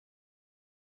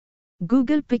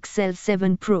Google Pixel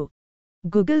 7 Pro,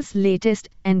 Google's latest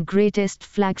and greatest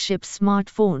flagship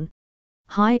smartphone.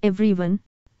 Hi everyone,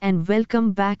 and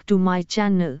welcome back to my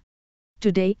channel.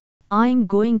 Today, I'm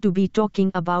going to be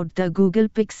talking about the Google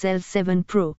Pixel 7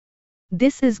 Pro.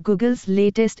 This is Google's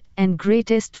latest and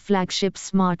greatest flagship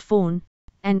smartphone,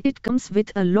 and it comes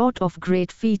with a lot of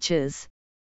great features.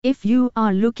 If you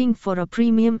are looking for a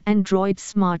premium Android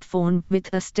smartphone with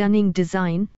a stunning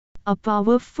design, a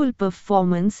powerful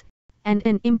performance, and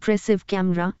an impressive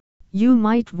camera, you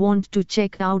might want to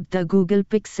check out the Google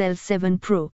Pixel 7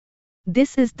 Pro.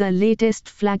 This is the latest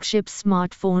flagship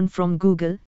smartphone from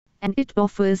Google, and it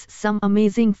offers some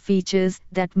amazing features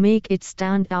that make it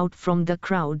stand out from the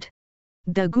crowd.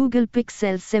 The Google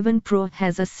Pixel 7 Pro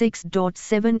has a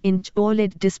 6.7-inch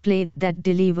OLED display that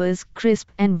delivers crisp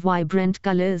and vibrant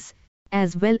colors,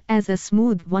 as well as a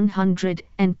smooth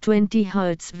 120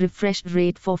 Hz refresh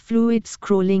rate for fluid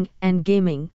scrolling and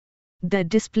gaming. The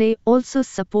display also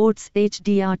supports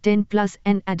HDR10+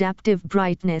 and adaptive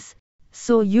brightness,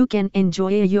 so you can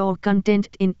enjoy your content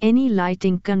in any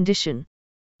lighting condition.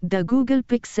 The Google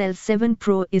Pixel 7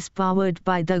 Pro is powered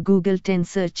by the Google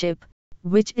Tensor chip,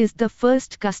 which is the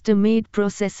first custom-made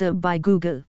processor by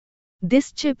Google.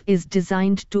 This chip is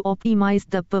designed to optimize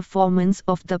the performance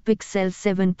of the Pixel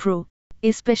 7 Pro,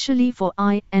 especially for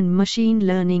AI and machine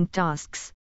learning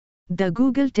tasks. The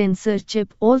Google Tensor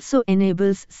chip also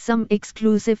enables some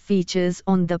exclusive features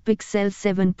on the Pixel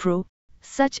 7 Pro,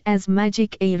 such as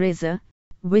Magic Eraser,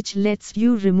 which lets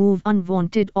you remove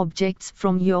unwanted objects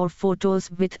from your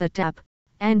photos with a tap,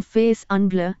 and Face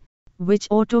Unblur, which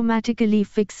automatically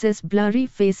fixes blurry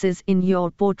faces in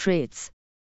your portraits.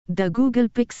 The Google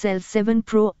Pixel 7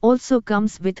 Pro also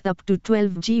comes with up to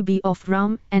 12 GB of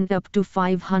RAM and up to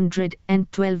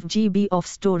 512 GB of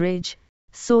storage,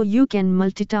 so you can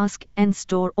multitask and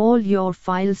store all your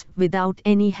files without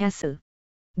any hassle.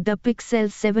 The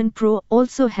Pixel 7 Pro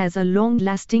also has a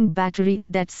long-lasting battery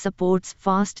that supports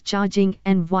fast charging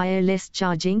and wireless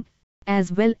charging, as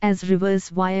well as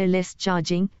reverse wireless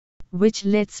charging, which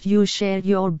lets you share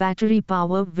your battery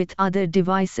power with other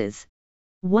devices.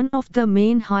 One of the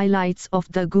main highlights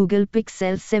of the Google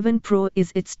Pixel 7 Pro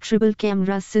is its triple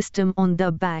camera system on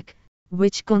the back,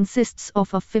 which consists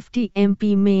of a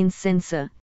 50MP main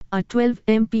sensor, a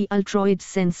 12MP ultra-wide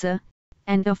sensor,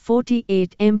 and a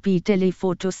 48MP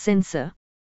telephoto sensor.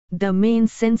 The main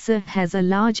sensor has a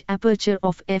large aperture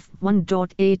of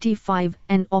f1.85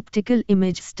 and optical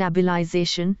image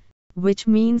stabilization, which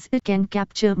means it can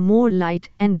capture more light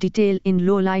and detail in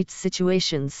low-light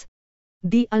situations.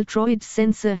 The ultra-wide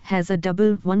sensor has a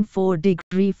double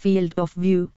 14-degree field of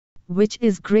view, which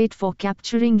is great for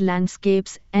capturing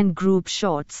landscapes and group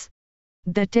shots.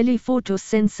 The telephoto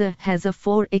sensor has a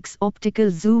 4x optical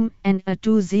zoom and a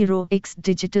 20x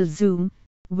digital zoom,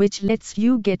 which lets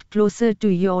you get closer to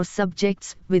your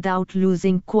subjects without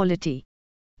losing quality.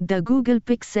 The Google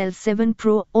Pixel 7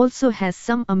 Pro also has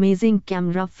some amazing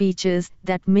camera features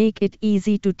that make it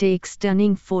easy to take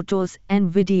stunning photos and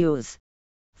videos.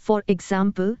 For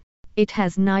example, it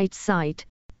has night sight,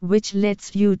 which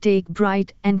lets you take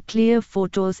bright and clear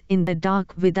photos in the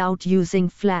dark without using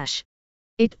flash.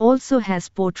 It also has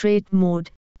portrait mode,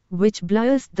 which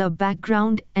blurs the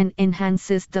background and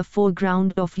enhances the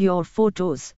foreground of your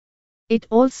photos. It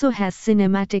also has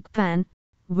cinematic pan,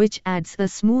 which adds a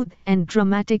smooth and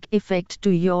dramatic effect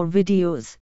to your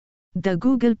videos. The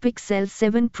Google Pixel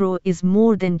 7 Pro is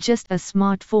more than just a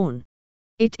smartphone.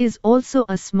 It is also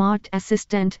a smart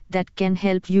assistant that can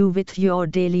help you with your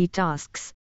daily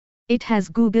tasks. It has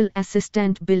Google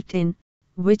Assistant built in,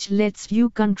 which lets you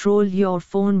control your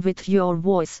phone with your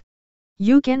voice.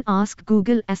 You can ask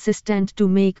Google Assistant to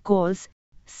make calls,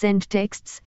 send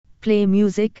texts, play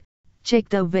music, check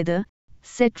the weather,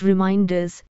 set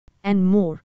reminders, and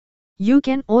more. You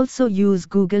can also use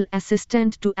Google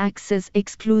Assistant to access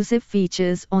exclusive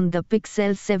features on the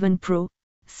Pixel 7 Pro,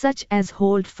 such as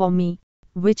Hold for Me,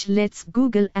 which lets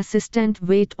Google Assistant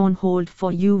wait on hold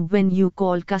for you when you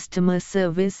call customer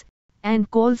service,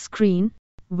 and Call Screen,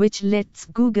 which lets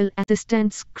Google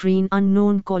Assistant screen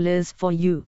unknown callers for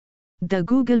you. The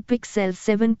Google Pixel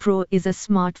 7 Pro is a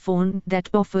smartphone that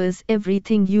offers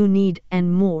everything you need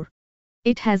and more.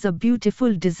 It has a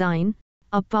beautiful design,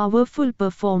 a powerful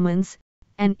performance,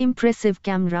 an impressive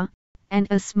camera, and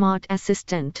a smart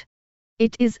assistant.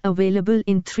 It is available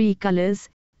in 3 colors: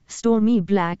 stormy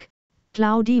black,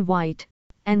 cloudy white,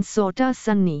 and sorta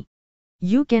sunny.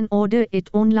 You can order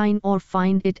it online or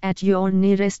find it at your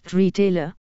nearest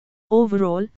retailer.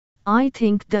 Overall, I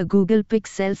think the Google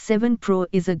Pixel 7 Pro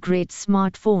is a great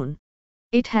smartphone.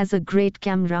 It has a great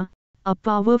camera, a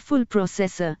powerful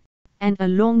processor, and a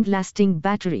long-lasting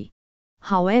battery.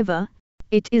 However,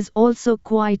 it is also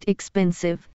quite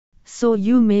expensive, so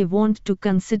you may want to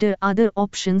consider other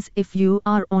options if you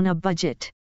are on a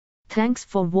budget. Thanks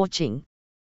for watching.